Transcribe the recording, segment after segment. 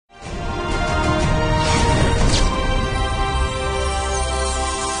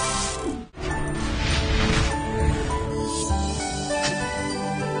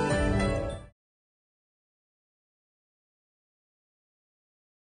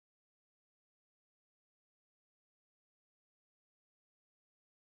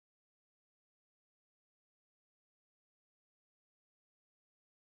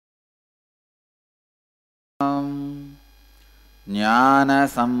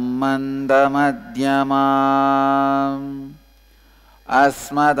ज्ञानसम्बन्धमध्यमाम्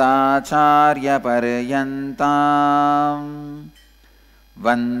अस्मदाचार्यपर्यन्ताम्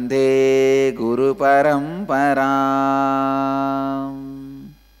वन्दे गुरुपरम्पराम्.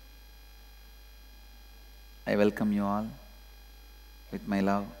 I welcome you all with my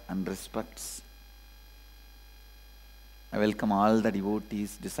love and respects. I welcome all the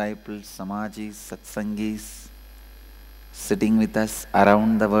devotees, disciples, samajis, satsangis sitting with us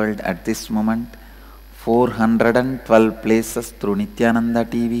around the world at this moment. 412 places through Nithyananda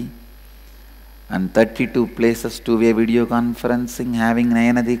TV and 32 places two-way video conferencing having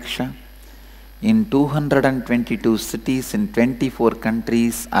Nayana Diksha in 222 cities in 24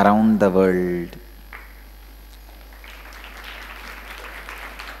 countries around the world.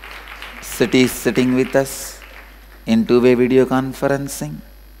 Cities sitting with us in two-way video conferencing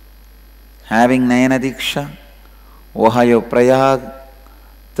having Nayana Diksha: Ohio Prayag,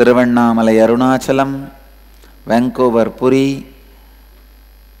 Tiruvannamalai Arunachalam, Vancouver Puri,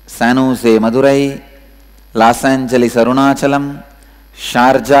 San Jose Madurai, Los Angeles Arunachalam,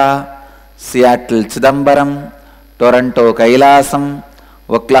 Sharjah, Seattle Chidambaram, Toronto Kailasam,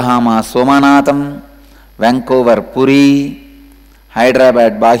 Oklahoma Somanatham, Vancouver Puri,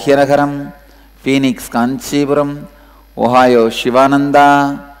 Hyderabad Bhagyanagaram, Phoenix Kanchipuram, Ohio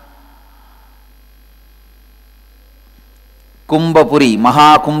Shivananda, Kumbhapuri,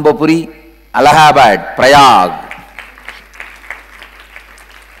 Mahakumbhapuri, Allahabad, Prayag.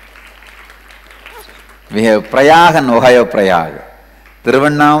 We have Prayag and Ohio Prayag,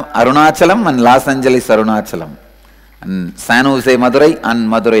 Tiruvannamalai Arunachalam and Los Angeles Arunachalam, and San Jose Madurai and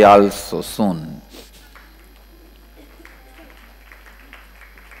Madurai also soon.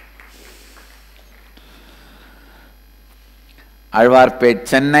 Alvarpet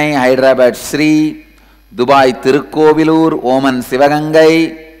Chennai, Hyderabad Sri, Dubai Tirukkovilur, Oman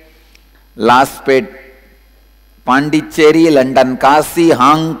Sivagangai, Laspet Pondicherry, London Kasi,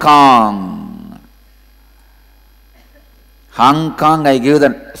 Hong Kong. Hong Kong, I give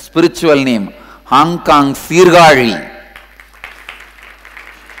the spiritual name, Hong Kong Sirgari.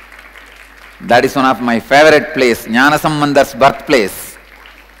 That is one of my favorite place, Jnanasambandar's birthplace.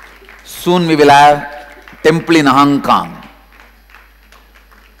 Soon we will have temple in Hong Kong.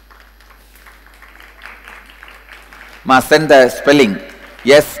 Must send the spelling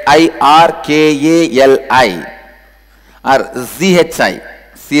Sirkali or Zhi,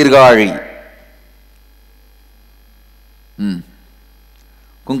 Sirgari.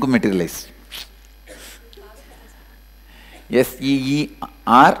 Kumkum materialized. Seerkazhi,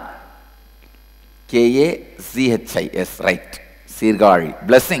 yes, right. Sirgari.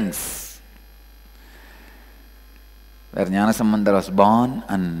 Blessings. Where Jnanasambandar was born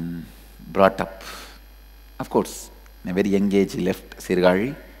and brought up. Of course, in a very young age, he left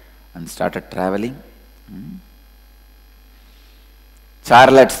Sirgari and started traveling.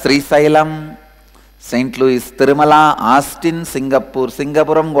 Charlotte, Srisailam, St. Louis, Tirumala, Austin, Singapore,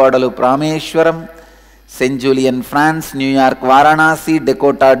 Singapuram, Guadalupe, Rameshwaram, St. Julian, France, New York, Varanasi,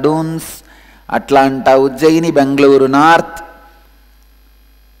 Dakota Dunes, Atlanta, Ujjaini, Bangalore North,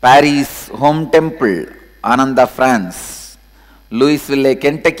 Paris, Home Temple, Ananda, France, Louisville,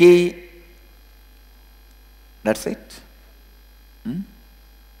 Kentucky. That's it.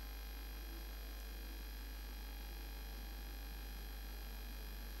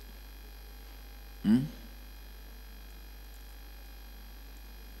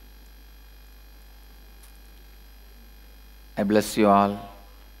 I bless you all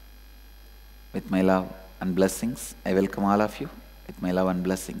with my love and blessings. I welcome all of you with my love and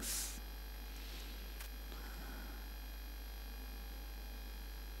blessings.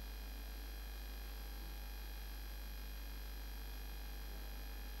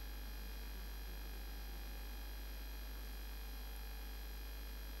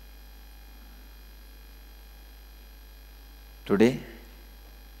 Today,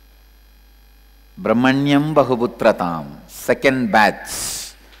 Brahmanyam Bahuputratam, second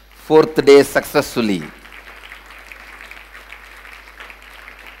batch, 4th day successfully.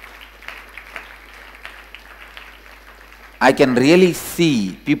 I can really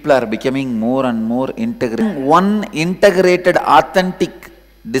see people are becoming more and more integrated. One integrated, authentic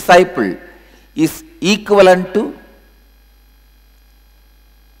disciple is equivalent to,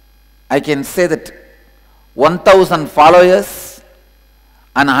 I can say that, 1,000 followers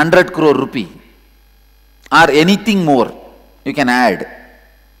and 100 crore rupee or anything more you can add.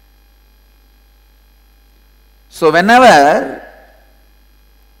 So whenever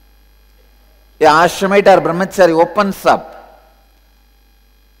a ashramite or brahmachari opens up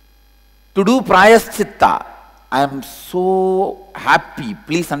to do prayaschitta, I am so happy.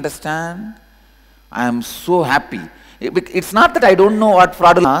 Please understand. I am so happy. It's not that I don't know what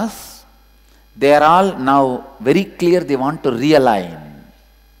fraudulent is. They are all now very clear. They want to realign,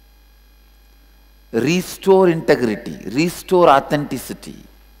 restore integrity, restore authenticity.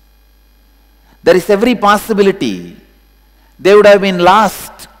 There is every possibility they would have been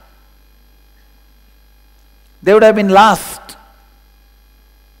lost. They would have been lost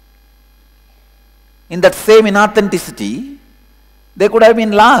in that same inauthenticity. They could have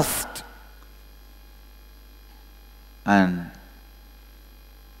been lost. And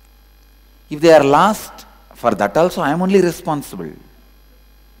if they are lost, for that also I am only responsible.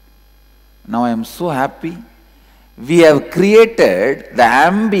 Now I am so happy. We have created the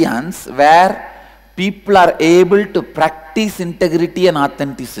ambience where people are able to practice integrity and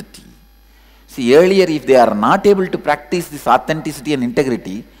authenticity. See, earlier if they are not able to practice this authenticity and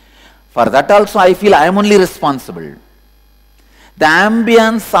integrity, for that also I feel I am only responsible. The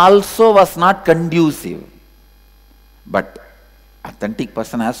ambience also was not conducive. But authentic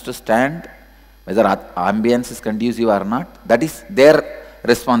person has to stand, whether ambience is conducive or not, that is their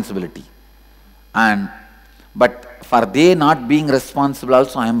responsibility. But for they not being responsible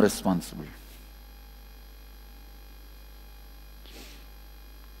also, I am responsible.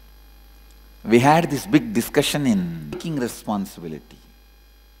 We had this big discussion in taking responsibility.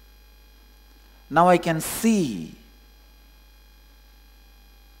 Now I can see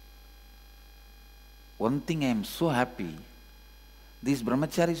one thing. I am so happy. These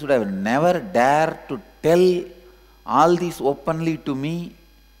brahmacharis would have never dared to tell all this openly to me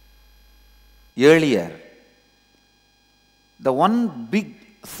earlier. The one big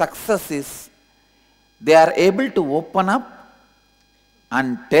success is they are able to open up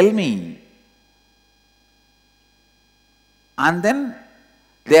and tell me, and then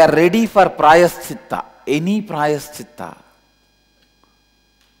they are ready for prayaschitta, any prayaschitta.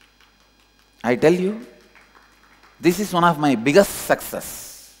 I tell you, this is one of my biggest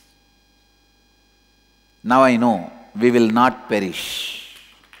success. Now I know we will not perish.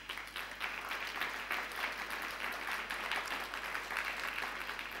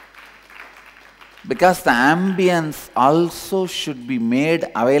 Because the ambience also should be made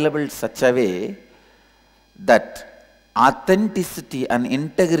available such a way that authenticity and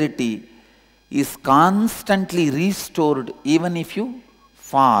integrity is constantly restored even if you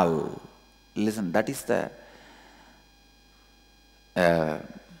fall. Listen, that is the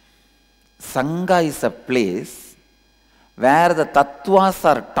Sangha is a place where the tattvas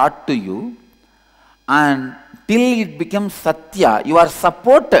are taught to you, and till it becomes satya, you are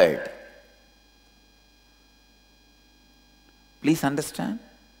supported. Please understand.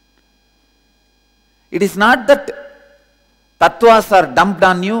 It is not that tattvas are dumped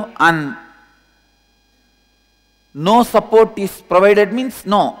on you and no support is provided, means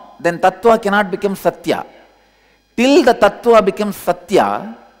no. Then tattva cannot become satya. Till the tattva becomes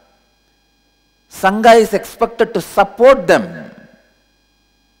satya, Sangha is expected to support them.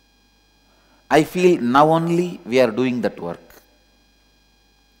 I feel now only we are doing that work.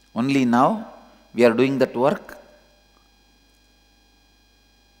 Only now we are doing that work.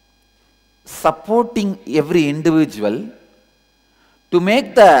 Supporting every individual to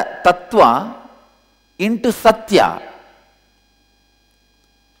make the tattva into satya.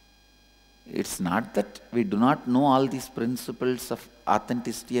 It's not that we do not know all these principles of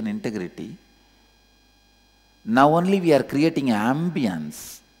authenticity and integrity. Now only we are creating an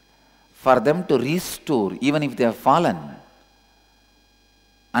ambience for them to restore, even if they have fallen,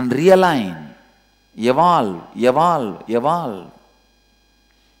 and realign, evolve, evolve, evolve.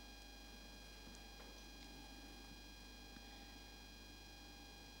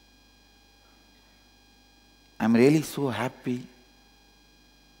 I'm really so happy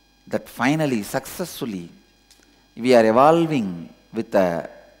that finally, successfully, we are evolving with the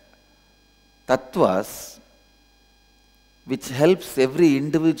tattvas which helps every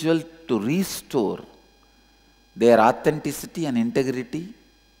individual to restore their authenticity and integrity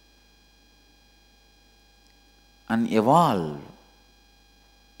and evolve,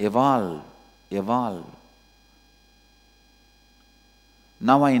 evolve, evolve.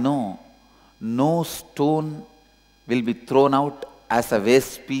 Now I know no stone will be thrown out as a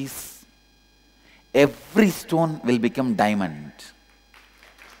waste piece. Every stone will become diamond.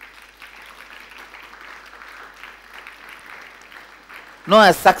 No,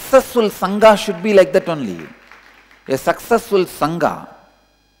 a successful Sangha should be like that only. A successful Sangha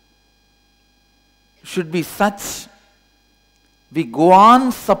should be such, we go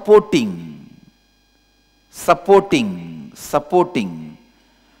on supporting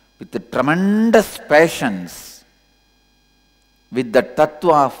with the tremendous passions with the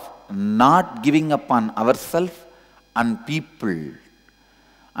tattva of not giving up on ourselves and people,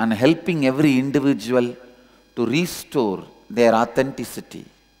 and helping every individual to restore their authenticity.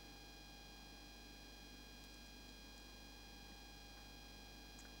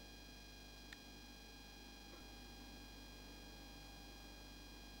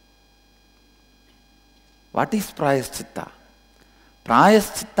 What is Prayaschitta?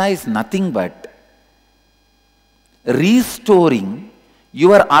 Prayaschitta is nothing but restoring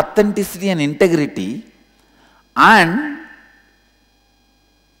your authenticity and integrity and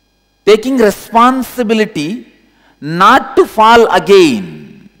taking responsibility not to fall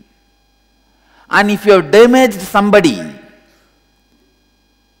again. And if you have damaged somebody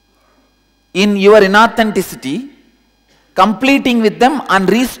in your inauthenticity, completing with them and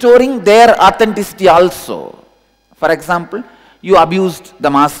restoring their authenticity also. For example, you abused the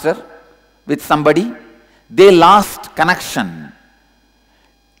master with somebody, they lost connection.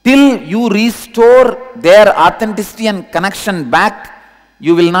 Till you restore their authenticity and connection back,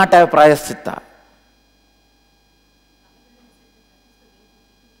 you will not have Prayaschitta.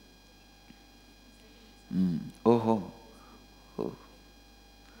 Oh.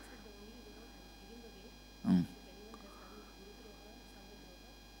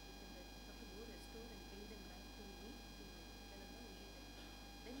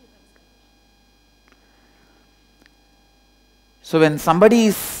 So when somebody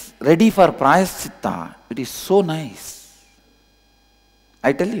is ready for Prayaschitta, it is so nice.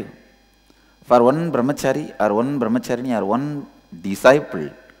 I tell you, for one brahmachari or one brahmacharini or one disciple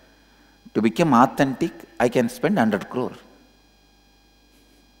to become authentic, I can spend 100 crore.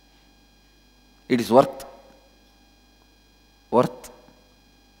 It is worth.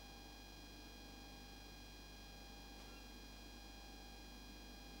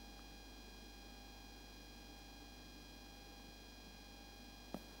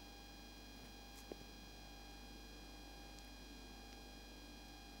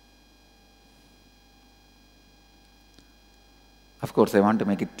 Of course, I want to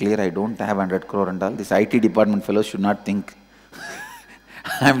make it clear, I don't have 100 crore and all. This IT department fellows should not think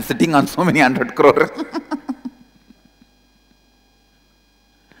I am sitting on so many 100 crore.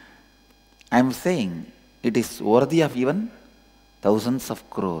 I am saying it is worthy of even thousands of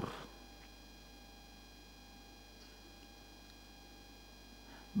crore.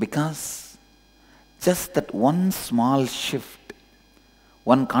 Because just that one small shift,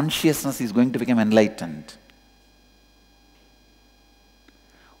 one consciousness is going to become enlightened.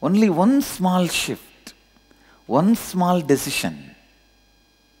 Only one small shift, one small decision.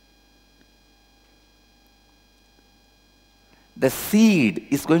 The seed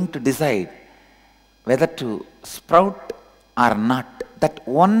is going to decide whether to sprout or not. That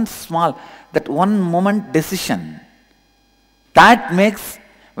one moment decision, that makes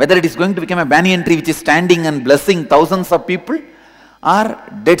whether it is going to become a banyan tree which is standing and blessing thousands of people or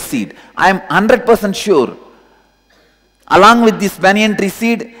dead seed. I am 100% sure, along with this banyan tree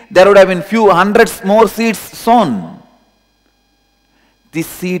seed, there would have been few hundreds more seeds sown. This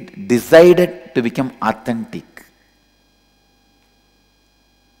seed decided to become authentic.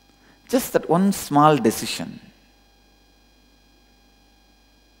 Just that one small decision.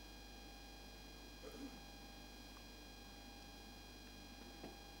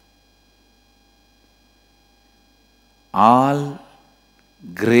 All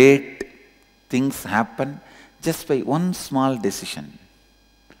great things happen just by one small decision.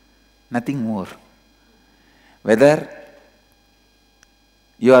 Nothing more. Whether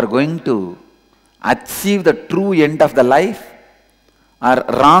you are going to achieve the true end of the life or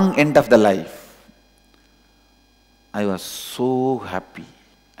wrong end of the life. I was so happy,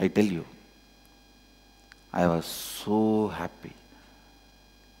 I tell you. I was so happy.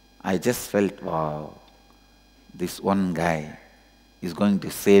 I just felt, wow, this one guy is going to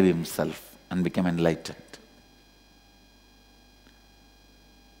save himself and become enlightened.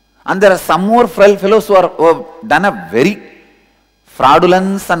 And there are some more fellows who have done a very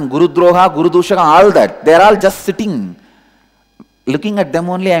fraudulence and Guru Droha, Guru Dushaka, all that. They are all just sitting. Looking at them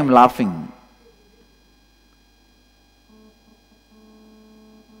only, I am laughing.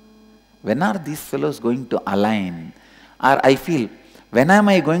 When are these fellows going to align? Or I feel, when am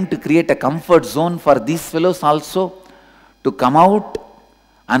I going to create a comfort zone for these fellows also to come out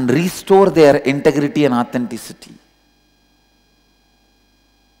and restore their integrity and authenticity?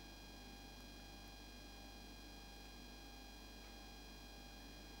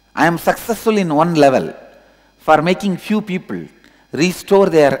 I am successful in one level for making few people restore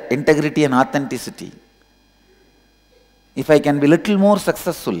their integrity and authenticity. If I can be little more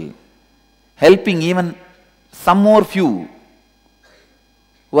successful, helping even some more few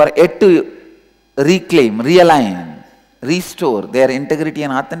who are yet to reclaim, realign, restore their integrity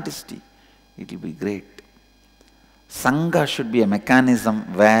and authenticity, it will be great. Sangha should be a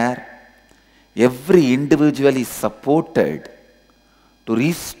mechanism where every individual is supported to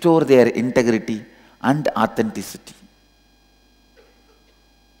restore their integrity and authenticity.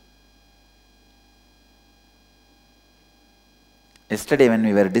 Yesterday when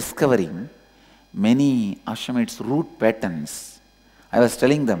we were discovering many ashramites' root patterns, I was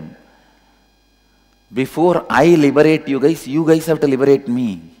telling them, before I liberate you guys have to liberate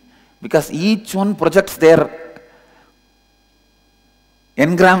me. Because each one projects their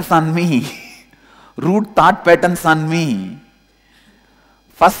engrams on me, root thought patterns on me.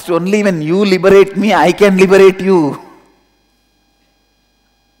 First, only when you liberate me, I can liberate you.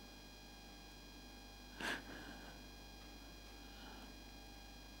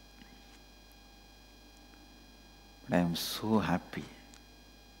 But I am so happy,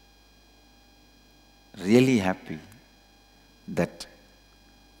 really happy, that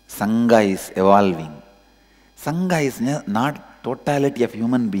Sangha is evolving. Sangha is not totality of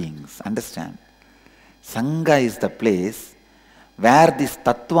human beings, understand? Sangha is the place where these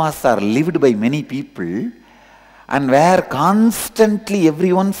tattvas are lived by many people and where constantly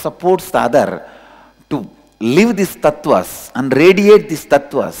everyone supports the other to live these tattvas and radiate these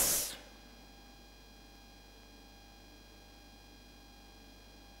tattvas.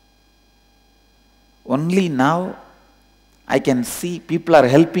 Only now I can see people are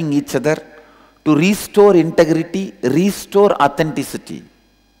helping each other to restore integrity, restore authenticity.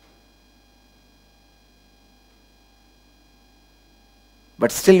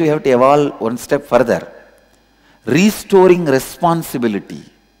 But still we have to evolve one step further. Restoring responsibility.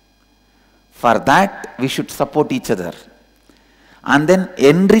 For that we should support each other. And then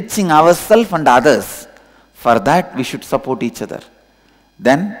enriching ourselves and others. For that we should support each other.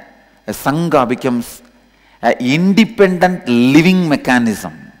 Then a Sangha becomes an independent living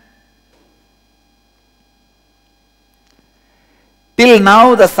mechanism. Till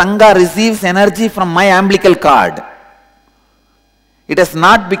now the Sangha receives energy from my umbilical cord. It has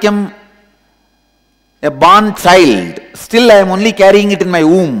not become a born child. Still I am only carrying it in my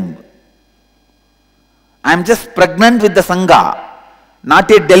womb. I am just pregnant with the Sangha, not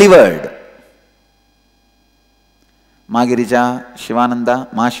yet delivered. Ma Girija, Shivananda,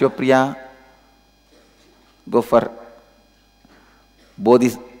 Ma Shivapriya, go for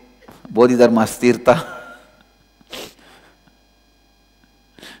Bodhidharma Tirtha.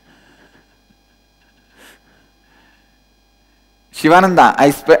 Shivananda,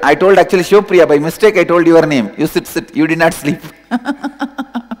 I told actually Shivapriya, by mistake I told your name. You sit, you did not sleep.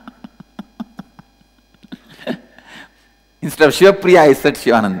 Instead of Shivapriya, I said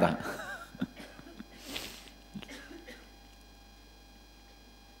Shivananda.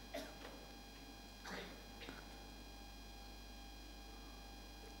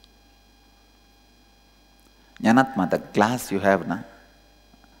 Jnanatma, the glass you have, na?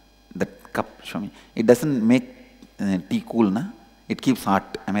 That cup, show me. It doesn't make tea cool, na? It keeps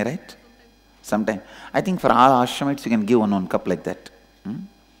hot, am I right? Sometimes. I think for all ashramites you can give one cup like that.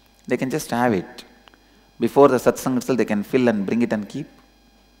 They can just have it. Before the satsang itself they can fill and bring it and keep.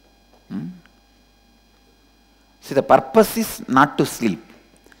 See, the purpose is not to sleep.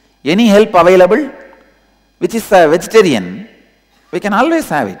 Any help available which is vegetarian, we can always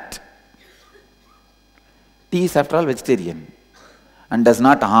have it. Tea is after all vegetarian and does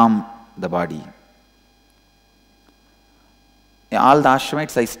not harm the body. All the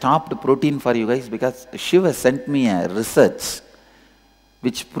ashramites, I stopped protein for you guys because Shiva sent me a research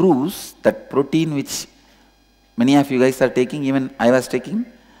which proves that protein which many of you guys are taking, even I was taking,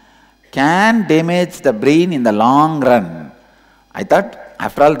 can damage the brain in the long run. I thought,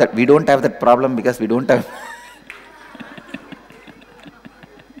 after all, that we don't have that problem because we don't have...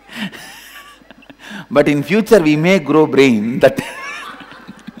 But in future we may grow brain, that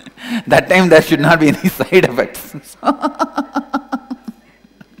that time there should not be any side effects.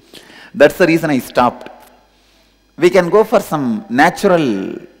 That's the reason I stopped. We can go for some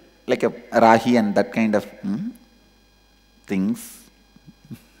natural, like a rahi and that kind of things.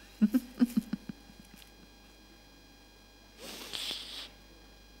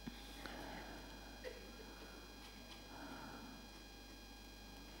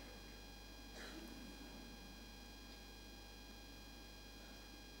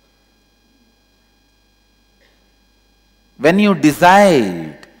 When you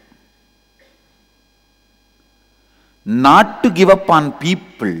decide not to give up on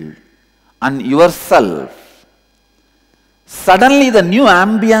people and yourself, suddenly the new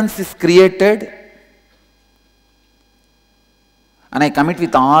ambience is created And I commit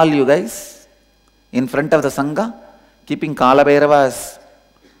with all you guys in front of the Sangha, keeping Kala Bhairava as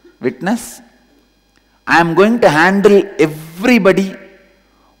witness. I am going to handle everybody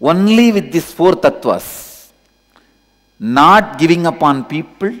only with these 4 tattvas, not giving up on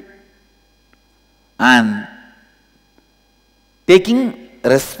people and taking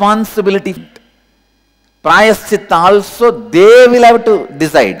responsibility. Prayaschitta also they will have to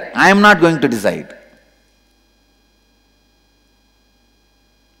decide. I am not going to decide.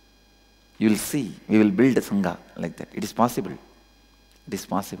 You will see, we will build a Sangha like that. It is possible. It is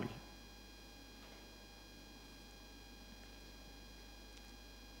possible.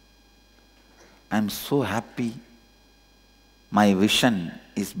 I am so happy. My vision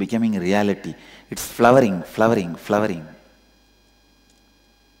is becoming reality. It's flowering, flowering, flowering.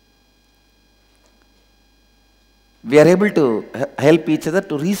 We are able to help each other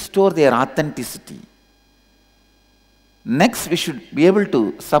to restore their authenticity. Next, we should be able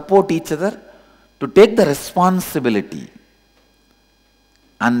to support each other to take the responsibility.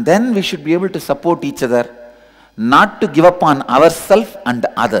 And then we should be able to support each other not to give up on ourselves and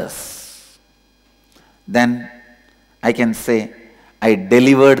others. Then I can say, I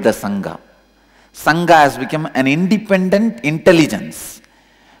delivered the Sangha. Sangha has become an independent intelligence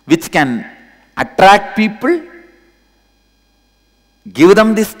which can attract people, give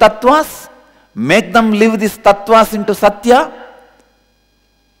them these tattvas, make them live these tattvas into Satya.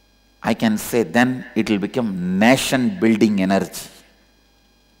 I can say then it will become nation building energy.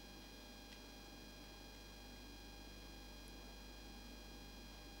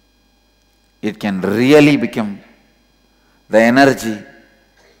 It can really become the energy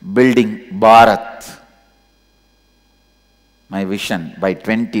building Bharat. My vision, by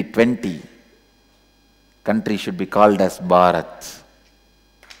 2020, country should be called as Bharat.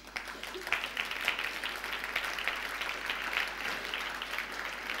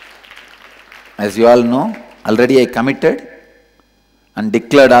 As you all know, already I committed and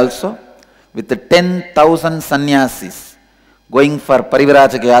declared also with the 10,000 sannyasis going for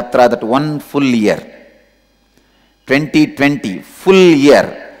Parivirajaka Yatra that one full year. 2020, full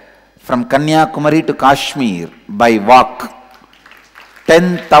year from Kanyakumari to Kashmir by walk.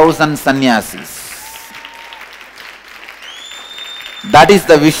 10,000 sannyasis. That is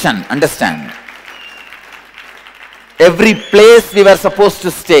the vision, understand. Every place we were supposed to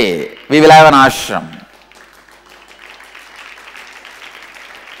stay, we will have an ashram.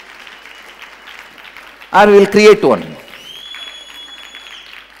 Or we will create one.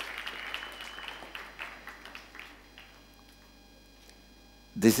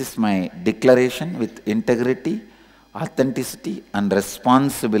 This is my declaration with integrity, authenticity and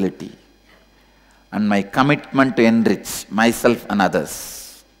responsibility, and my commitment to enrich myself and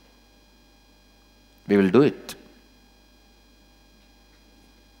others. We will do it.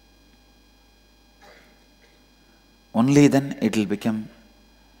 Only then it will become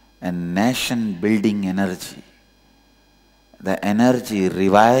a nation building energy. The energy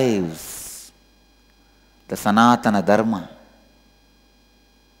revives the Sanatana Dharma,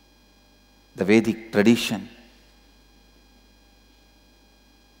 the Vedic tradition.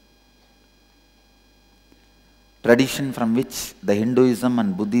 Tradition from which the Hinduism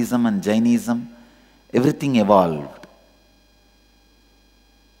and Buddhism and Jainism, everything evolved.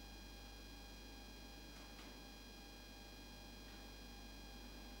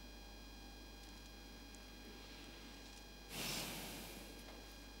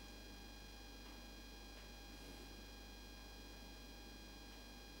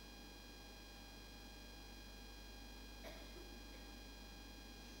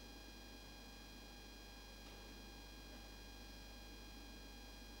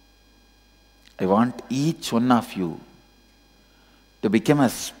 I want each one of you to become a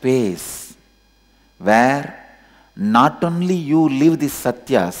space where not only you live the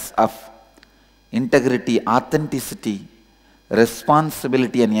satyas of integrity, authenticity,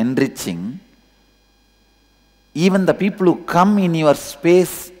 responsibility and enriching, even the people who come in your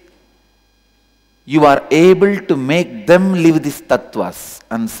space, you are able to make them live these tattvas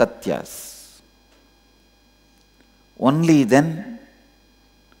and satyas. Only then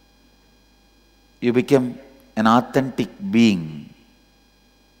you become an authentic being.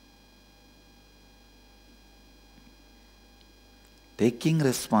 Taking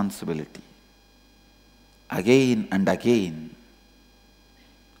responsibility again and again.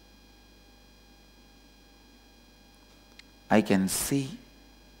 I can see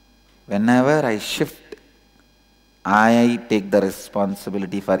whenever I shift, I take the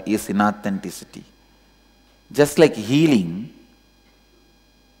responsibility for his inauthenticity. Just like healing,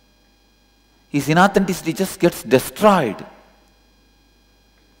 his inauthenticity just gets destroyed.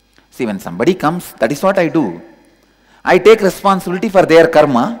 See, when somebody comes, that is what I do. I take responsibility for their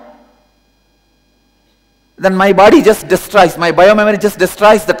karma. Then my body just destroys, my biomemory just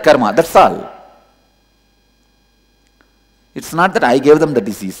destroys that karma. That's all. It's not that I gave them the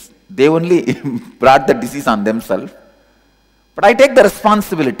disease. They only brought the disease on themselves. But I take the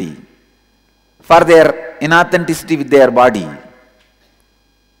responsibility for their inauthenticity with their body.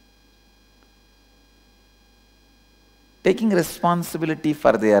 Taking responsibility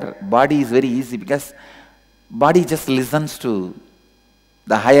for their body is very easy because body just listens to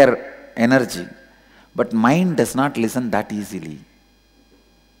the higher energy. But mind does not listen that easily.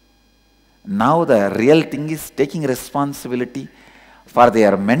 Now the real thing is taking responsibility for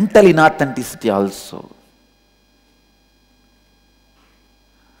their mental inauthenticity also.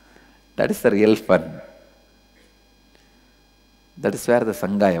 That is the real fun. That is where the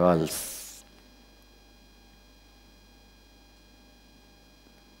Sangha evolves.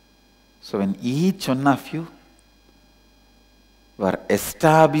 So when each one of you were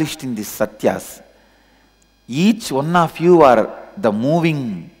established in these satyas, each one of you are the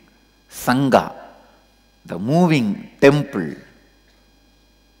moving Sangha, the moving temple,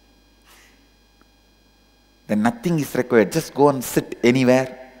 then nothing is required. Just go and sit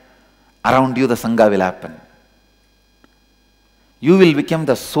anywhere. Around you the Sangha will happen. You will become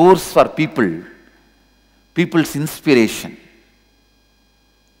the source for people, people's inspiration.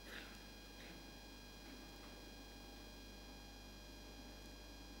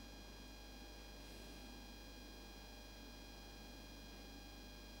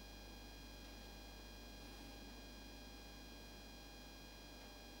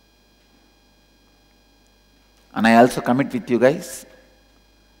 And I also commit with you guys,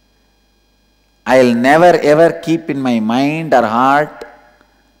 I'll never ever keep in my mind or heart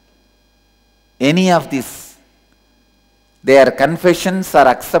any of this, their confessions or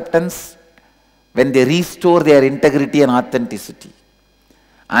acceptance when they restore their integrity and authenticity,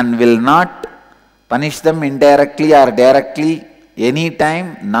 and will not punish them indirectly or directly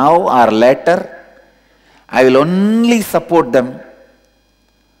anytime, now or later. I will only support them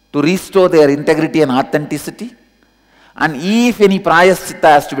to restore their integrity and authenticity. And if any prayaschitta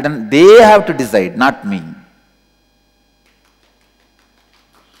has to be done, they have to decide, not me.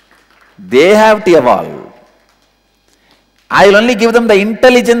 They have to evolve. I will only give them the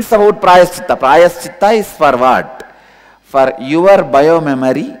intelligence about prayaschitta. Prayaschitta is for what? For your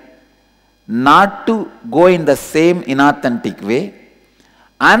biomemory not to go in the same inauthentic way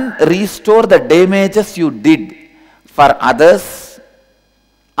and restore the damages you did for others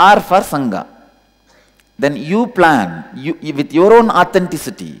or for Sangha. Then you plan, with your own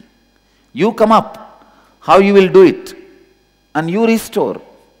authenticity, you come up, how you will do it, and you restore.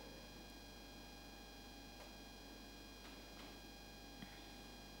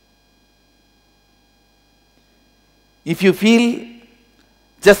 If you feel,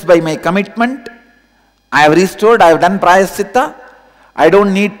 just by my commitment, I have restored, I have done prayaschitta, I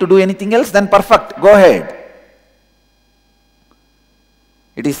don't need to do anything else, then perfect, go ahead.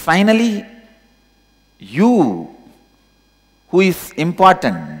 It is finally you who is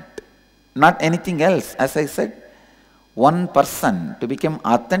important, not anything else. As I said, one person to become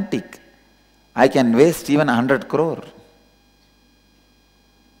authentic, I can waste even 100 crore.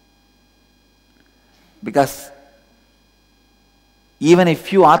 Because even if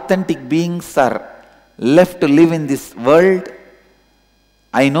few authentic beings are left to live in this world,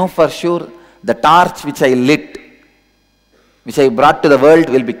 I know for sure the torch which I lit, which I brought to the world,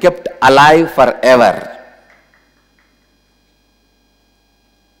 will be kept alive forever.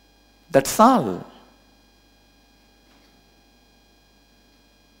 That's all.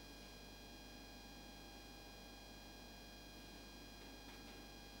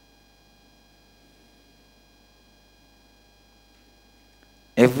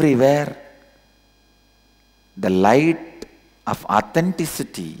 Everywhere, the light of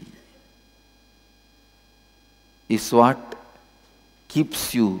authenticity is what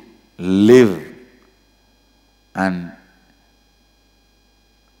keeps you live and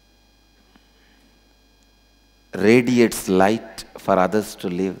radiates light for others to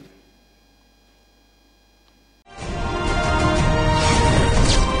live.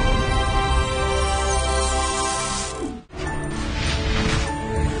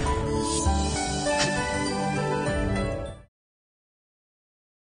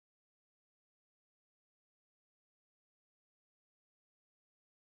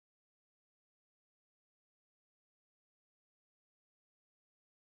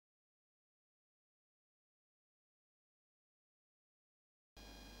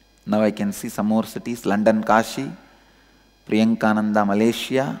 Now I can see some more cities: London, Kashi, Priyankananda,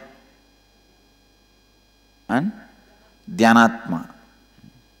 Malaysia, and Dhyanatma.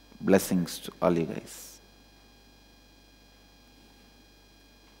 Blessings to all you guys.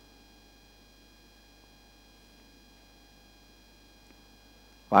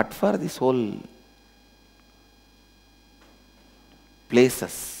 What for this whole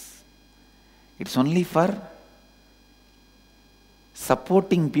places? It's only for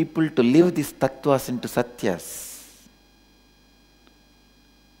supporting people to live these tattvas into satyas.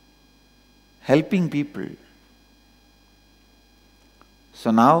 Helping people.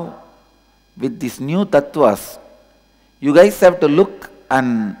 So now, with these new tattvas, you guys have to look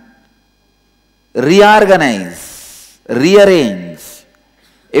and reorganize, rearrange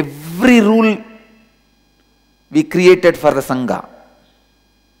every rule we created for the Sangha.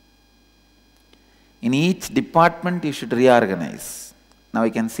 In each department, you should reorganize. Now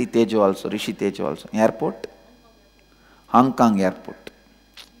you can see Tejo also, Rishi Tejo also. Airport? Hong Kong airport.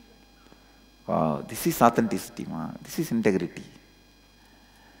 Wow, this is authenticity, this is integrity.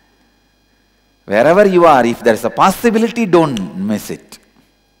 Wherever you are, if there is a possibility, don't miss it.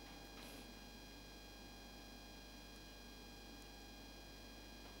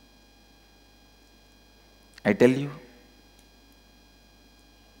 I tell you,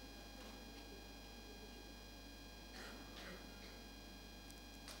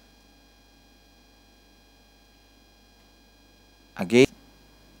 again,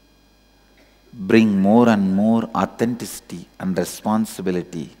 bring more and more authenticity and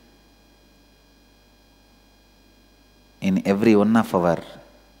responsibility in every one of our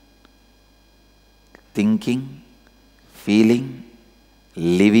thinking, feeling,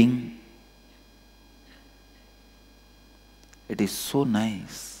 living. It is so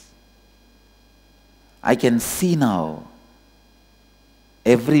nice. I can see now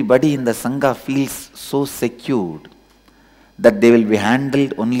everybody in the Sangha feels so secured that they will be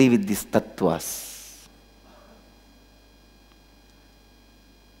handled only with these tattvas.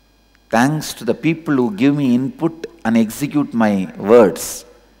 Thanks to the people who give me input and execute my words,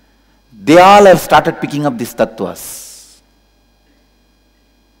 they all have started picking up these tattvas.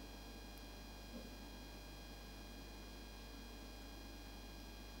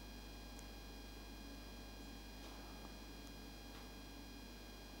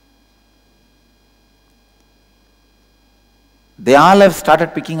 They all have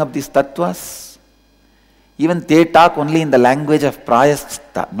started picking up these tattvas. Even they talk only in the language of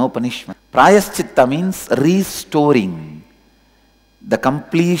prayaschitta, no punishment. Prayaschitta means restoring the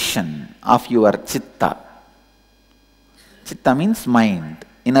completion of your chitta. Chitta means mind,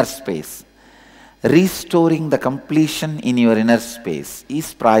 inner space. Restoring the completion in your inner space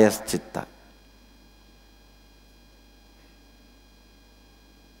is prayaschitta.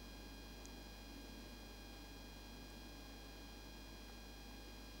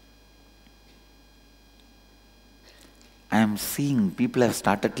 I am seeing people have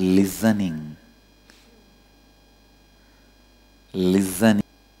started listening. Listening.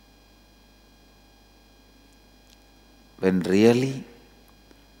 When really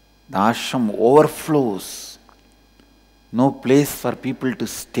the ashram overflows, no place for people to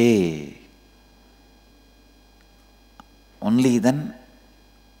stay. Only then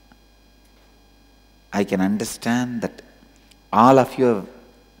I can understand that all of you have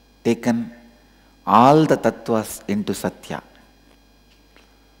taken all the tattvas into satya.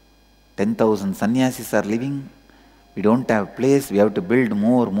 10,000 sannyasis are living. We don't have place. We have to build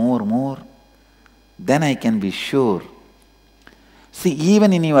more. Then I can be sure. See,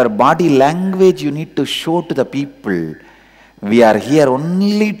 even in your body language, you need to show to the people, we are here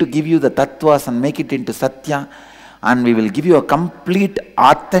only to give you the tattvas and make it into satya, and we will give you a complete,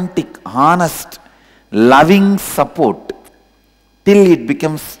 authentic, honest, loving support till it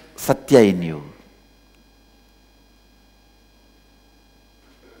becomes satya in you.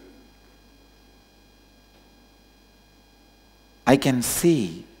 I can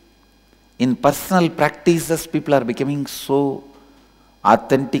see in personal practices people are becoming so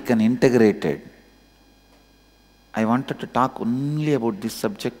authentic and integrated. I wanted to talk only about this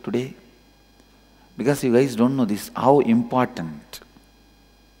subject today because you guys don't know this, how important.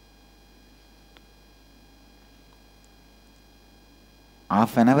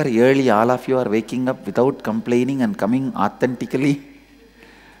 Half an hour early, all of you are waking up without complaining and coming authentically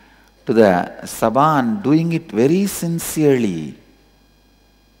to the sabha and doing it very sincerely.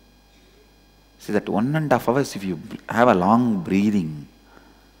 See, that 1.5 hours, if you have a long breathing,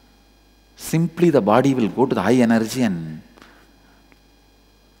 simply the body will go to the high energy and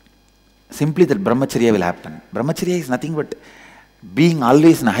simply that brahmacharya will happen. Brahmacharya is nothing but being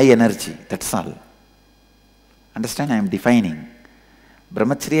always in a high energy, that's all. Understand? I am defining.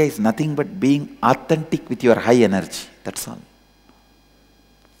 Brahmacharya is nothing but being authentic with your high energy. That's all.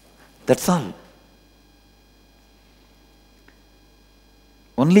 That's all.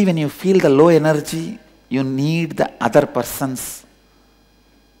 Only when you feel the low energy, you need the other person's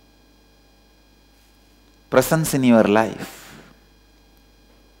presence in your life.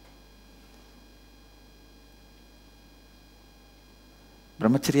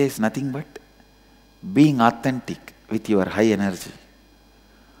 Brahmacharya is nothing but being authentic with your high energy.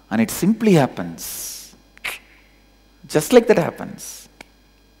 And it simply happens. Just like that happens.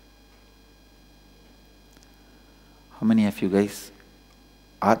 How many of you guys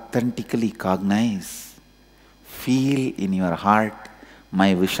authentically cognize, feel in your heart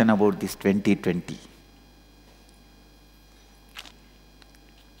my vision about this 2020?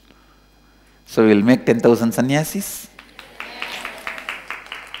 So we will make 10,000 sannyasis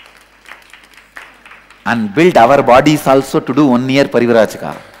and build our bodies also to do 1 year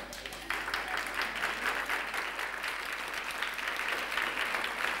Parivrajaka.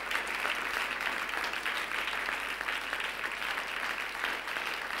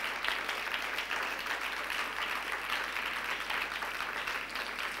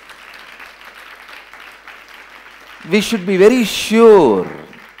 We should be very sure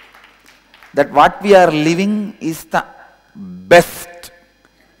that what we are living is the best.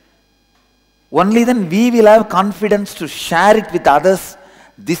 Only then we will have confidence to share it with others.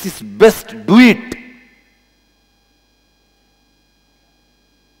 This is best, do it.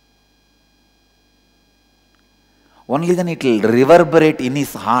 Only then it will reverberate in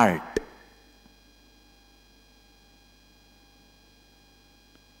his heart.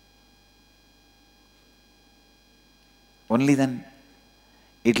 Only then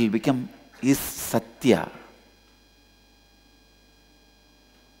it will become his Satya.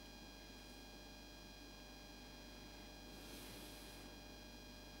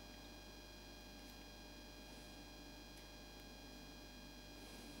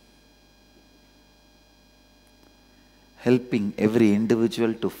 Helping every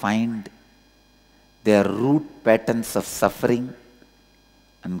individual to find their root patterns of suffering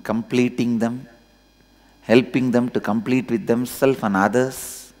and completing them, helping them to complete with themselves and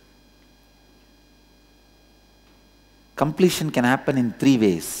others. Completion can happen in 3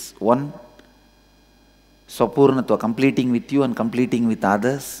 ways. 1, Swapurnatva, completing with you and completing with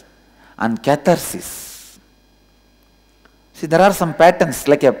others, and catharsis. See, there are some patterns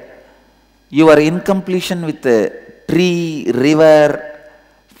like your incompletion with a tree, river,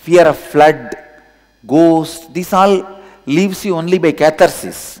 fear of flood, ghost. This all leaves you only by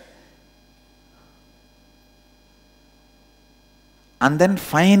catharsis. And then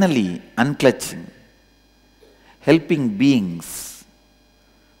finally, unclutching, helping beings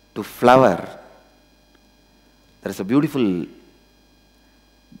to flower. There is a beautiful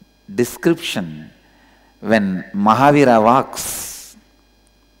description when Mahavira walks,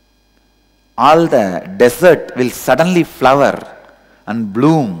 all the desert will suddenly flower and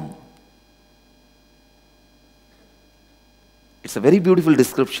bloom. It's a very beautiful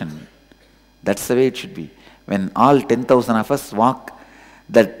description. That's the way it should be. When all 10,000 of us walk,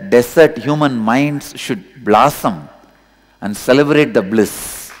 that desert human minds should blossom and celebrate the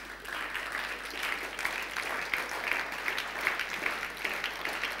bliss.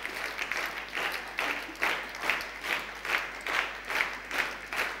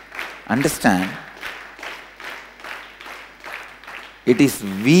 Understand, it is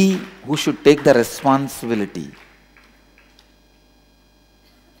we who should take the responsibility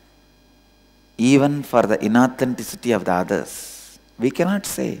even for the inauthenticity of the others. We cannot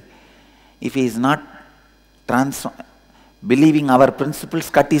say, if he is not believing our principles,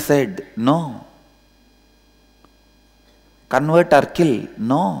 cut his head. No. Convert or kill.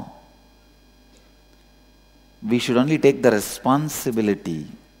 No. We should only take the responsibility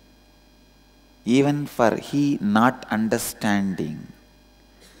even for he not understanding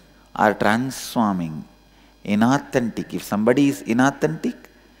or transforming inauthentic. If somebody is inauthentic,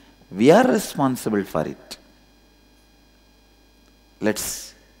 we are responsible for it.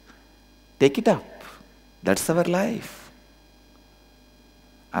 Let's take it up. That's our life.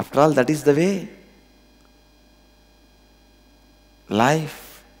 After all, that is the way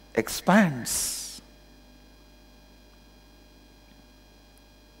life expands.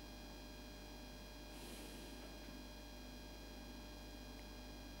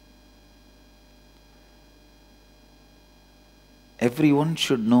 Everyone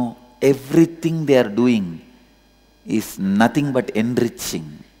should know everything they are doing is nothing but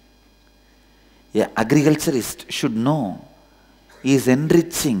enriching. An agriculturist should know he is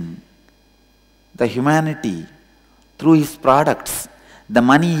enriching the humanity through his products. The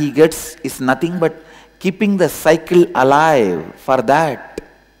money he gets is nothing but keeping the cycle alive for that.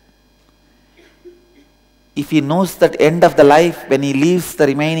 If he knows that end of the life, when he leaves the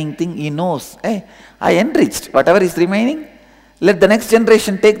remaining thing, he knows, hey, I enriched. Whatever is remaining, let the next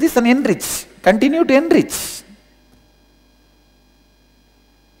generation take this and enrich. Continue to enrich.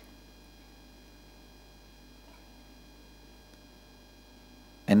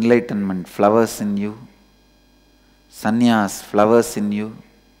 Enlightenment flowers in you. Sannyas flowers in you.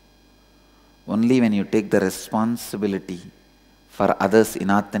 Only when you take the responsibility for others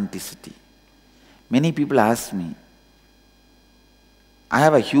in authenticity. Many people ask me, I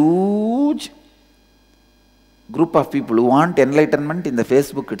have a huge group of people who want enlightenment in the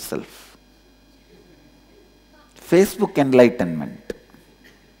Facebook itself. Facebook enlightenment.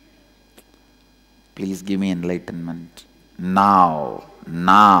 Please give me enlightenment. Now,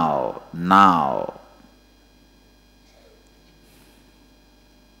 now, now.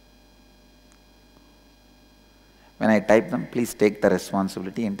 When I type them, please take the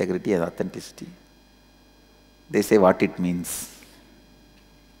responsibility, integrity and authenticity. They say what it means.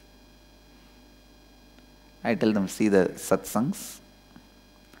 I tell them, see the satsangs.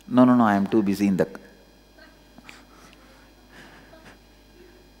 No, I am too busy in the...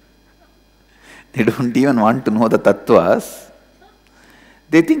 They don't even want to know the tattvas.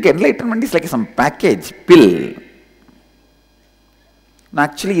 They think enlightenment is like some package, pill. Now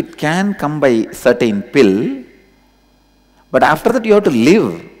actually it can come by certain pill, but after that you have to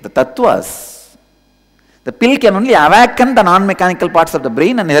live the tattvas. The pill can only awaken the non-mechanical parts of the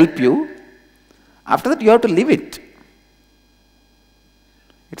brain and help you. After that you have to live it.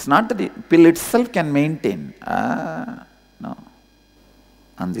 It's not that the pill itself can maintain. No.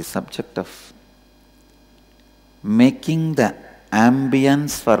 On the subject of making the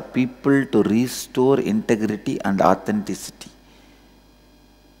ambience for people to restore integrity and authenticity.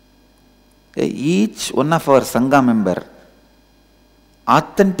 Each one of our Sangha member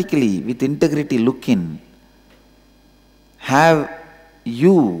authentically with integrity look in. Have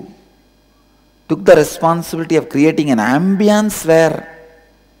you took the responsibility of creating an ambience where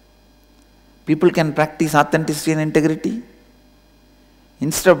people can practice authenticity and integrity?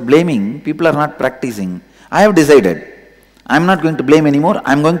 Instead of blaming, people are not practicing. I have decided, I am not going to blame anymore,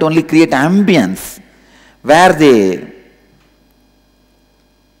 I am going to only create ambience where they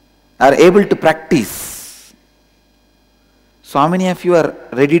are able to practice. So how many of you are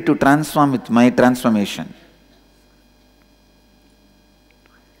ready to transform with my transformation?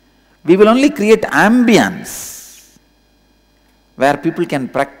 We will only create ambience where people can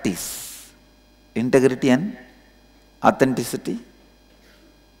practice integrity and authenticity.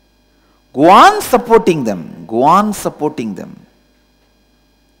 Go on supporting them. Go on supporting them.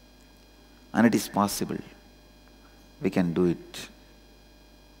 And it is possible. We can do it.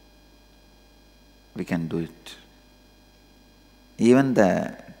 We can do it. Even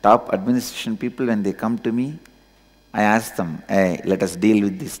the top administration people, when they come to me, I ask them, hey, let us deal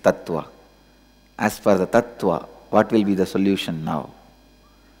with this tattva. As per the tattva, what will be the solution now?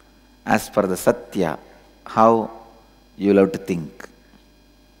 As per the satya, how you will have to think.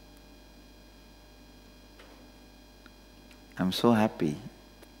 I am so happy.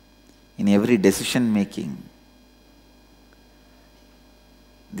 In every decision making,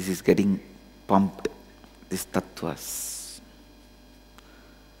 this is getting pumped, these tattvas.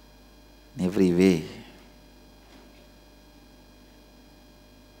 In every way.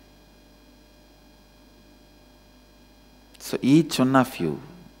 So each one of you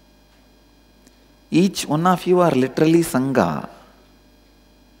are literally Sangha.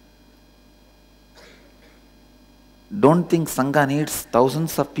 Don't think Sangha needs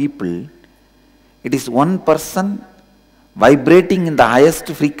thousands of people. It is one person vibrating in the highest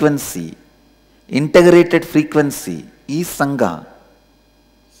frequency, integrated frequency, is Sangha.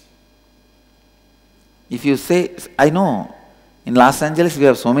 If you say, I know, in Los Angeles we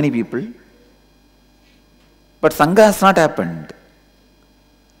have so many people, but Sangha has not happened.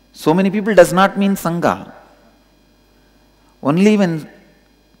 So many people does not mean Sangha. Only when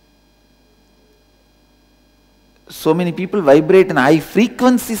so many people vibrate in high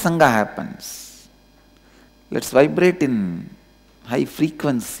frequency, Sangha happens. Let's vibrate in high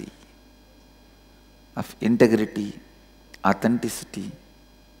frequency of integrity, authenticity.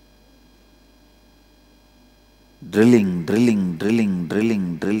 Drilling, drilling, drilling,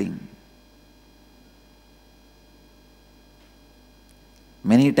 drilling, drilling.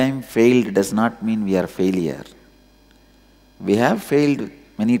 Many times failed does not mean we are failure. We have failed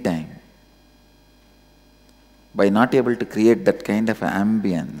many times by not able to create that kind of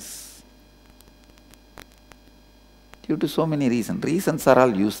ambience. due to so many reasons. Reasons are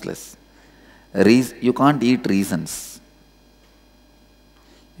all useless. You can't eat reasons.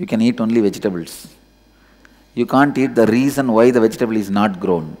 You can eat only vegetables. You can't eat the reason why the vegetable is not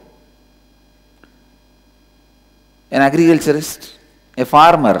grown. An agriculturist, a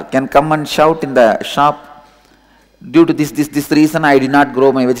farmer can come and shout in the shop, due to this reason I did not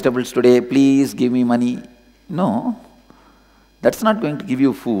grow my vegetables today, please give me money. No, that's not going to give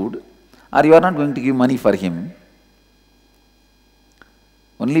you food, or you are not going to give money for him.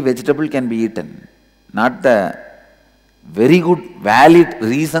 Only vegetable can be eaten, not the very good, valid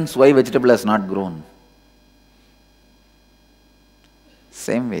reasons why vegetable has not grown.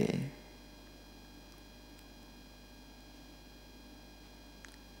 Same way,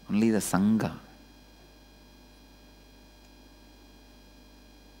 only the Sangha.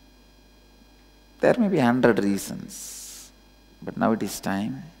 There may be 100 reasons, but now it is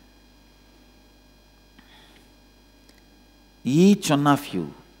time. Each one of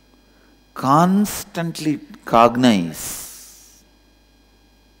you constantly cognize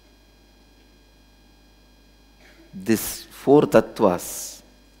these 4 tattvas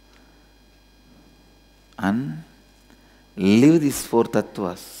and live these 4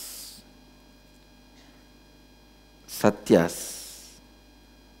 tattvas, satyas,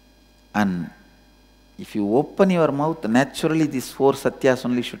 and if you open your mouth, naturally these 4 satyas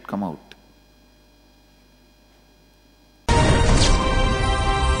only should come out.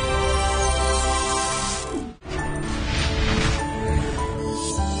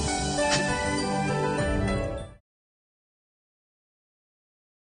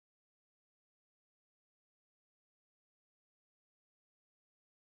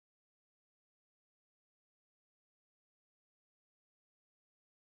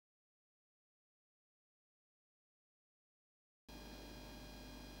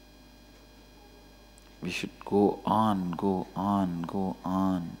 We should go on, go on, go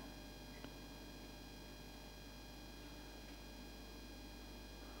on.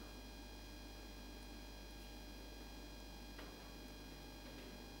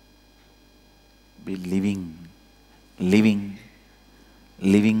 Be living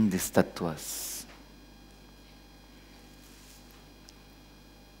these tattvas.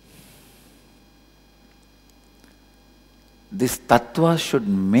 This tattva should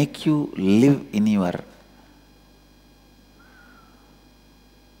make you live in your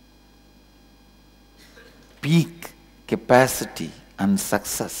peak capacity and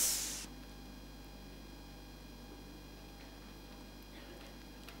success.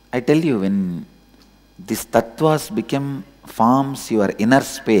 I tell you, when these tattvas forms your inner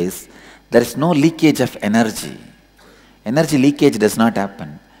space, there is no leakage of energy. Energy leakage does not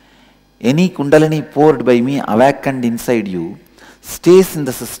happen. Any kundalini poured by me, awakened inside you, stays in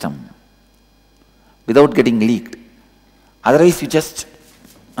the system without getting leaked. Otherwise you just,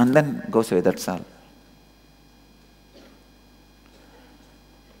 and then goes away, that's all.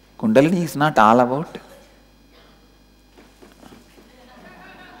 Kundalini is not all about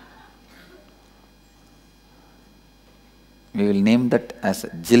we will name that as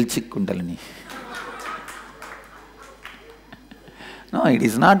Jilchik Kundalini. No, it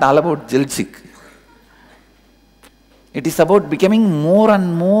is not all about Jilchik. It is about becoming more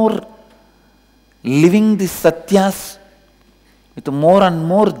and more, living the satyas with more and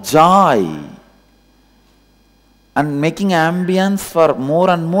more joy, and making ambience for more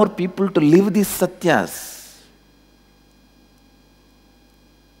and more people to live these satyas.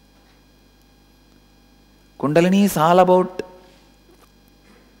 Kundalini is all about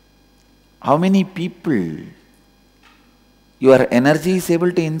how many people your energy is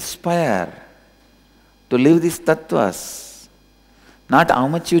able to inspire to live these tattvas, not how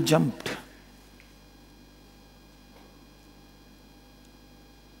much you jumped.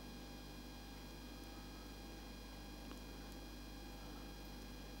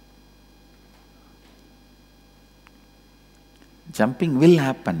 Jumping will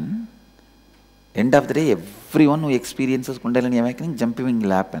happen. End of the day, everyone who experiences Kundalini awakening, jumping will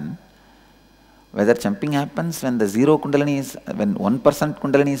happen. Whether jumping happens when the 0 Kundalini is, when 1%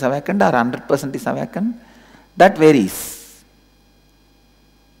 Kundalini is awakened or 100% is awakened, that varies.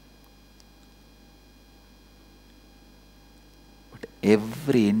 But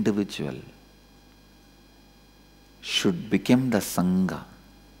every individual should become the Sangha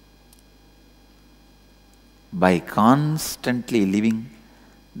by constantly living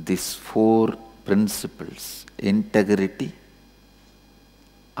these 4 principles: integrity,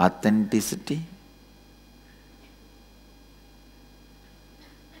 authenticity,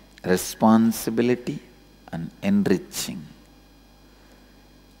 responsibility, and enriching.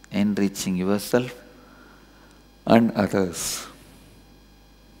 Enriching yourself and others.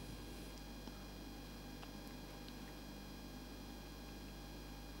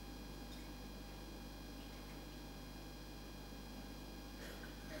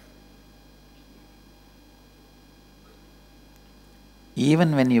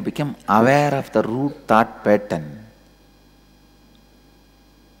 Even when you become aware of the root thought pattern,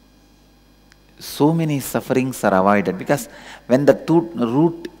 so many sufferings are avoided, because when the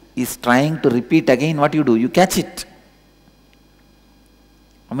root is trying to repeat again, what you do? You catch it.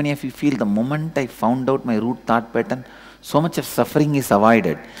 How many of you feel the moment I found out my root thought pattern, so much of suffering is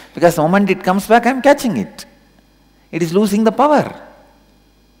avoided? Because the moment it comes back, I am catching it. It is losing the power.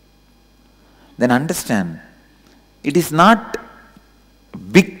 Then understand, it is not a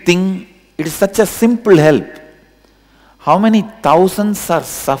big thing, it is such a simple help. How many thousands are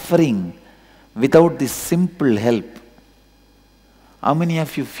suffering without this simple help? How many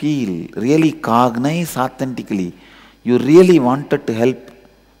of you feel, really cognize authentically, you really wanted to help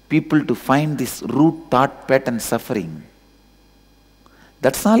people to find this root thought pattern suffering?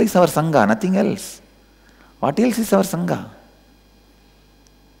 That's all is our Sangha, nothing else. What else is our Sangha?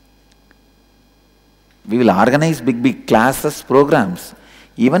 We will organize big classes, programs.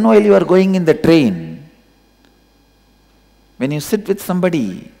 Even while you are going in the train, when you sit with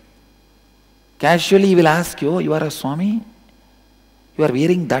somebody, casually he will ask you, you are a Swami? You are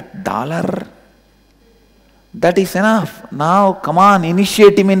wearing that dollar? That is enough. Now come on,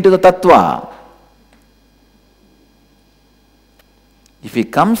 initiate him into the Tattva. If he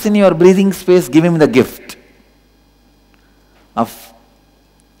comes in your breathing space, give him the gift of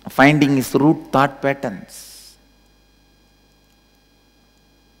finding his root thought patterns.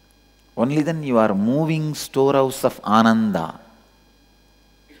 Only then you are moving storehouse of Ananda.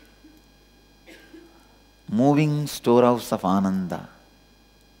 Moving storehouse of Ananda.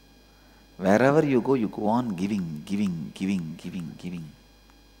 Wherever you go on giving, giving, giving, giving, giving.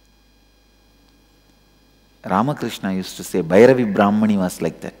 Ramakrishna used to say, Bhairavi Brahmani was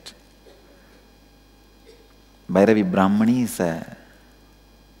like that. Bhairavi Brahmani is a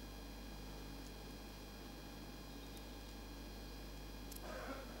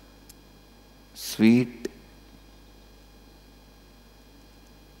sweet,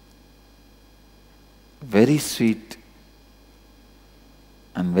 very sweet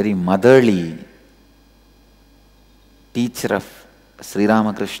and very motherly teacher of Sri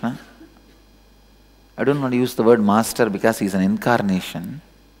Ramakrishna. I don't want to use the word master because he is an incarnation.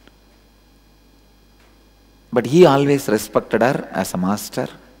 But he always respected her as a master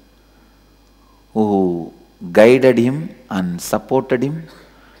who guided him and supported him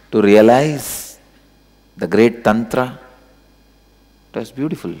to realize the great Tantra. It was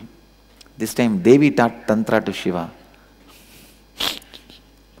beautiful. This time Devi taught Tantra to Shiva.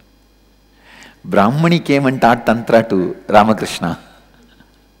 Brahmani came and taught Tantra to Ramakrishna.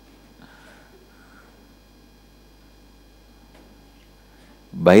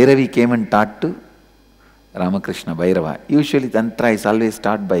 Bhairavi came and taught to Ramakrishna, Bhairava. Usually Tantra is always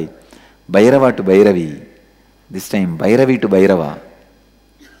taught by Bhairava to Bhairavi. This time Bhairavi to Bhairava.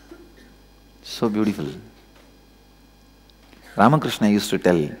 So beautiful. Ramakrishna used to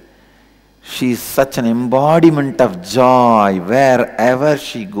tell, she is such an embodiment of joy. Wherever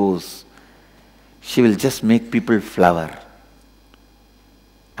she goes, she will just make people flower.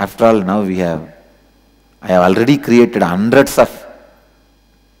 After all, now I have already created hundreds of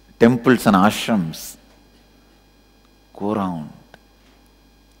temples and ashrams. Go around,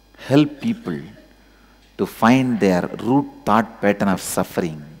 help people to find their root thought pattern of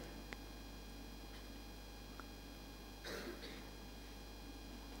suffering.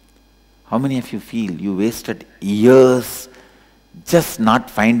 How many of you feel you wasted years just not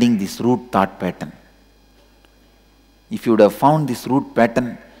finding this root thought pattern? If you would have found this root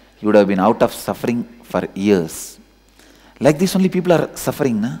pattern, you would have been out of suffering for years. Like this only people are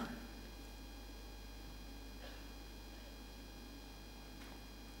suffering, na?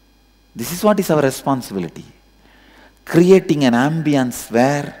 This is what is our responsibility. Creating an ambience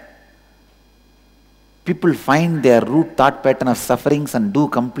where people find their root thought pattern of sufferings and do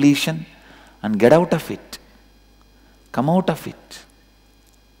completion and get out of it. Come out of it.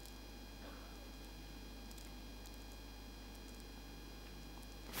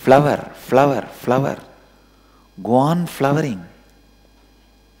 Flower, flower, flower. Go on flowering.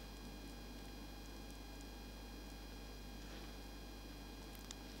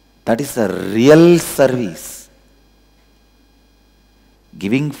 That is the real service.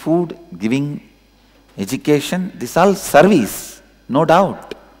 Giving food, giving education, this all service, no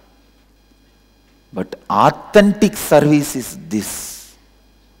doubt. But authentic service is this.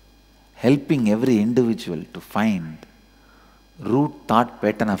 helping every individual to find root thought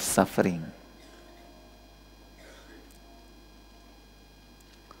pattern of suffering,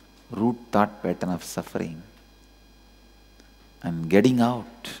 root thought pattern of suffering, and getting out.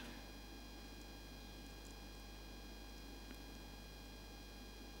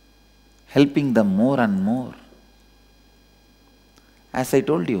 Helping them more and more. As I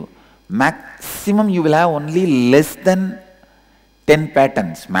told you, maximum you will have only less than 10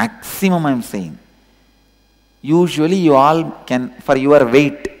 patterns. Maximum I am saying. Usually you all can, for your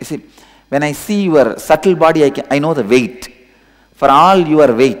weight, you see, when I see your subtle body, I know the weight. For all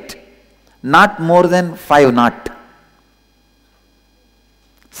your weight, not more than 5 knot.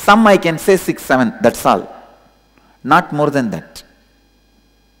 Some I can say 6, 7, that's all. Not more than that.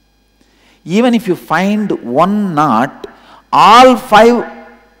 Even if you find 1 knot, all 5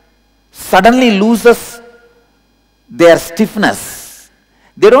 suddenly loses their stiffness.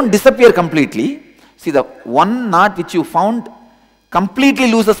 They don't disappear completely. See, the 1 knot which you found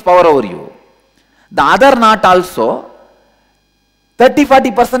completely loses power over you. The other knot also,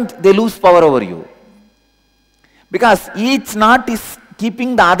 30-40% they lose power over you. Because each knot is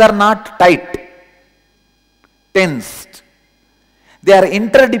keeping the other knot tight, tensed. They are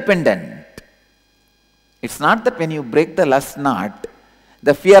interdependent. It's not that when you break the lust knot,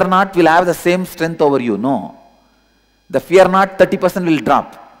 the fear knot will have the same strength over you. No. The fear knot 30% will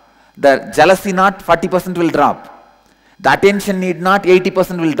drop. The jealousy knot 40% will drop. The attention need knot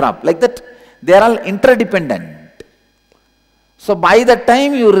 80% will drop. Like that, they are all interdependent. So by the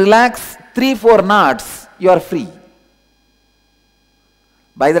time you relax 3-4 knots, you are free.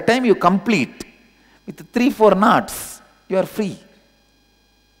 By the time you complete with 3-4 knots, you are free.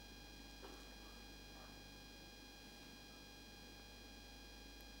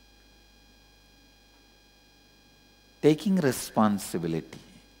 Taking responsibility.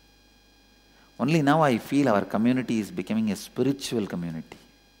 Only now I feel our community is becoming a spiritual community.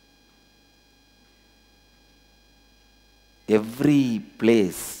 Every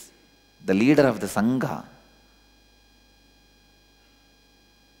place, the leader of the Sangha,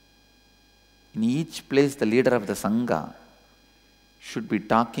 in each place the leader of the Sangha should be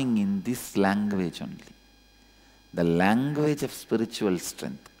talking in this language only. The language of spiritual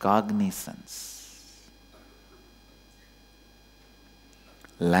strength, cognizance.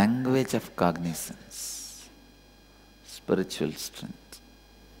 Language of cognizance, spiritual strength.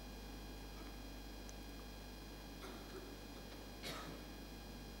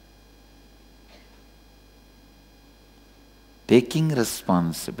 Taking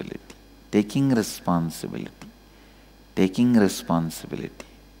responsibility, taking responsibility, taking responsibility.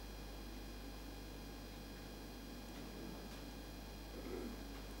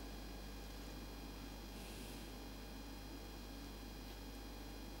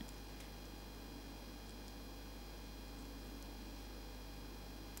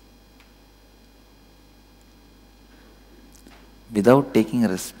 Without taking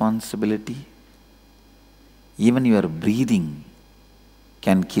responsibility, even your breathing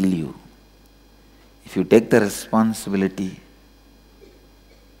can kill you. If you take the responsibility,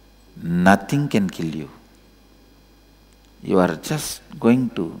 nothing can kill you. You are just going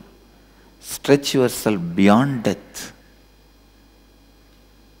to stretch yourself beyond death.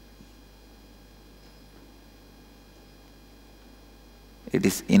 It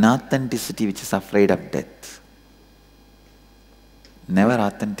is inauthenticity which is afraid of death. Never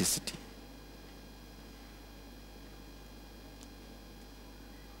authenticity.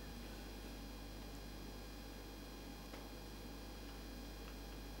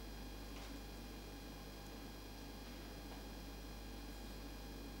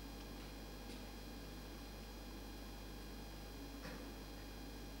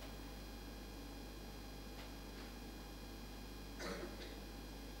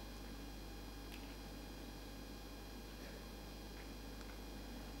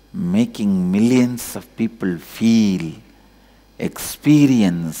 Making millions of people feel,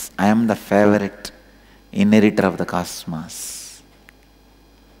 experience, I am the favorite inheritor of the cosmos,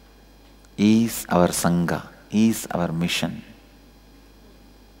 is our Sangha, is our mission.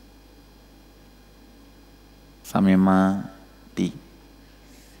 Samyama tea.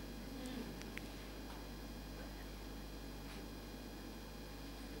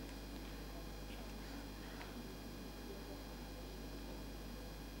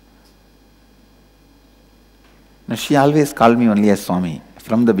 Now, she always called me only as Swami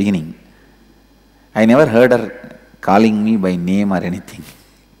from the beginning. I never heard her calling me by name or anything.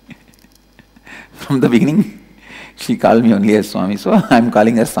 From the beginning, she called me only as Swami, so I am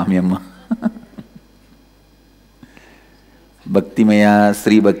calling her Samyamma. Bhaktimaya,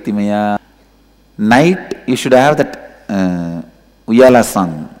 Sri Bhaktimaya. Night you should have that Uyala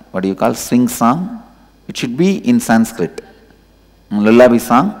song, what do you call, swing song? It should be in Sanskrit. Lullaby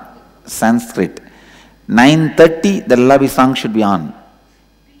song, Sanskrit. 9:30 the lullaby song should be on.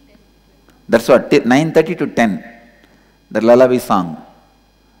 That's what, 9:30 to 10, the lullaby song.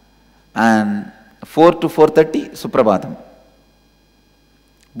 And 4 to 4:30, Suprabhatam.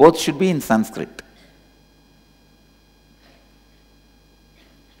 Both should be in Sanskrit.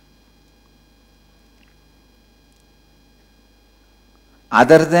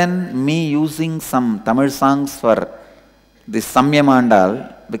 Other than me using some Tamil songs for this Samya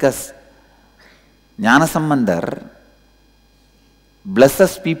Mandal, because Jnana Sambandhar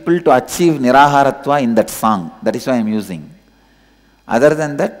blesses people to achieve Niraharatva in that song. That is why I am using. Other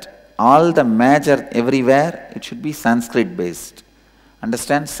than that, all the major, everywhere, it should be Sanskrit based.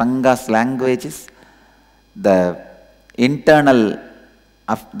 Understand? Sangha's languages, the internal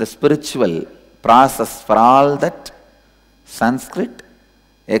of the spiritual process for all that, Sanskrit.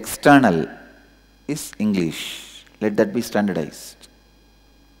 External is English. Let that be standardized.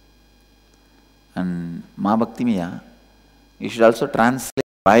 And Ma Bhaktimaya, you should also translate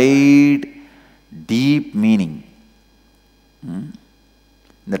wide, deep meaning.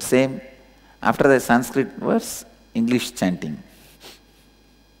 That same, after the Sanskrit verse, English chanting.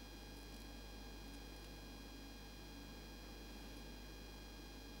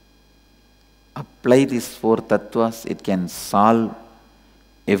 Apply these 4 tattvas, it can solve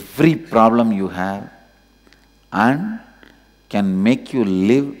every problem you have and can make you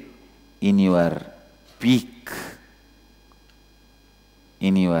live in your peak,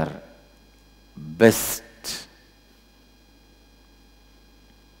 in your best.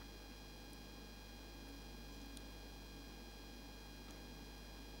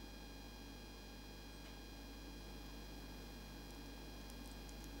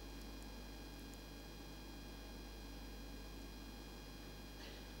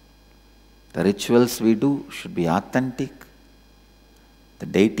 The rituals we do should be authentic. The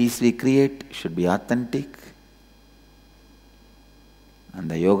deities we create should be authentic.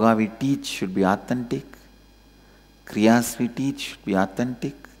 And the yoga we teach should be authentic. Kriyas we teach should be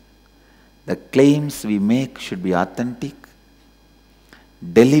authentic. The claims we make should be authentic.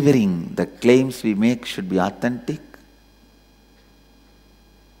 Delivering the claims we make should be authentic.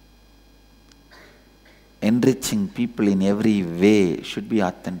 Enriching people in every way should be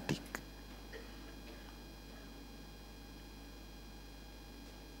authentic.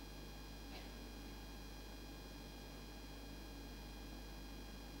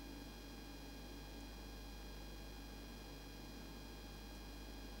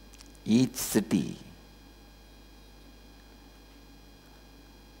 Each city,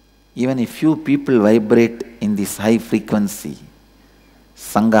 even if few people vibrate in this high frequency,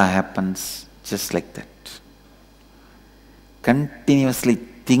 Sangha happens just like that. Continuously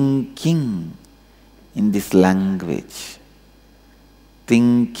thinking in this language,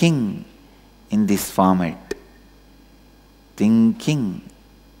 thinking in this format, thinking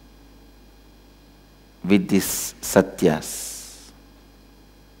with these satyas.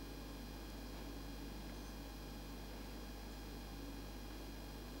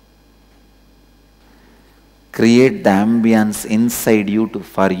 Create the ambience inside you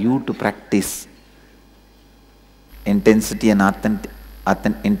for you to practice intensity and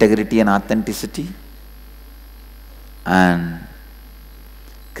integrity and authenticity, and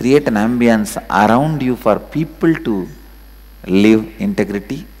create an ambience around you for people to live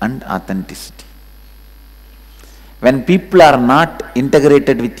integrity and authenticity. When people are not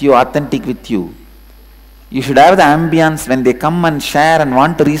integrated with you, authentic with you, you should have the ambience when they come and share and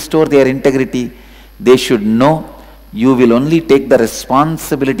want to restore their integrity. They should know you will only take the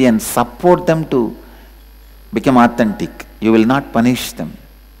responsibility and support them to become authentic. You will not punish them.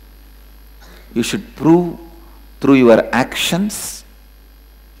 You should prove through your actions.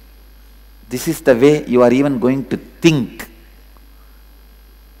 This is the way you are even going to think,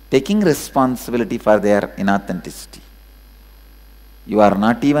 taking responsibility for their inauthenticity. You are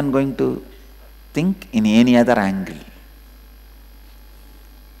not even going to think in any other angle.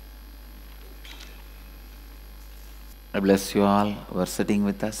 I bless you all who are sitting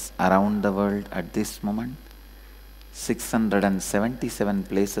with us around the world at this moment. 677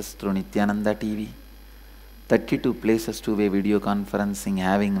 places through Nithyananda TV, 32 places two-way video conferencing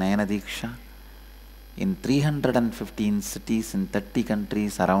having Nayana Diksha, in 315 cities in 30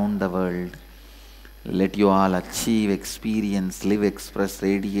 countries around the world. Let you all achieve, experience, live, express,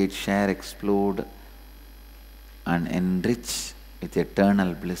 radiate, share, explode and enrich with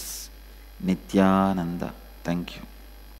eternal bliss. Nithyananda. Thank you.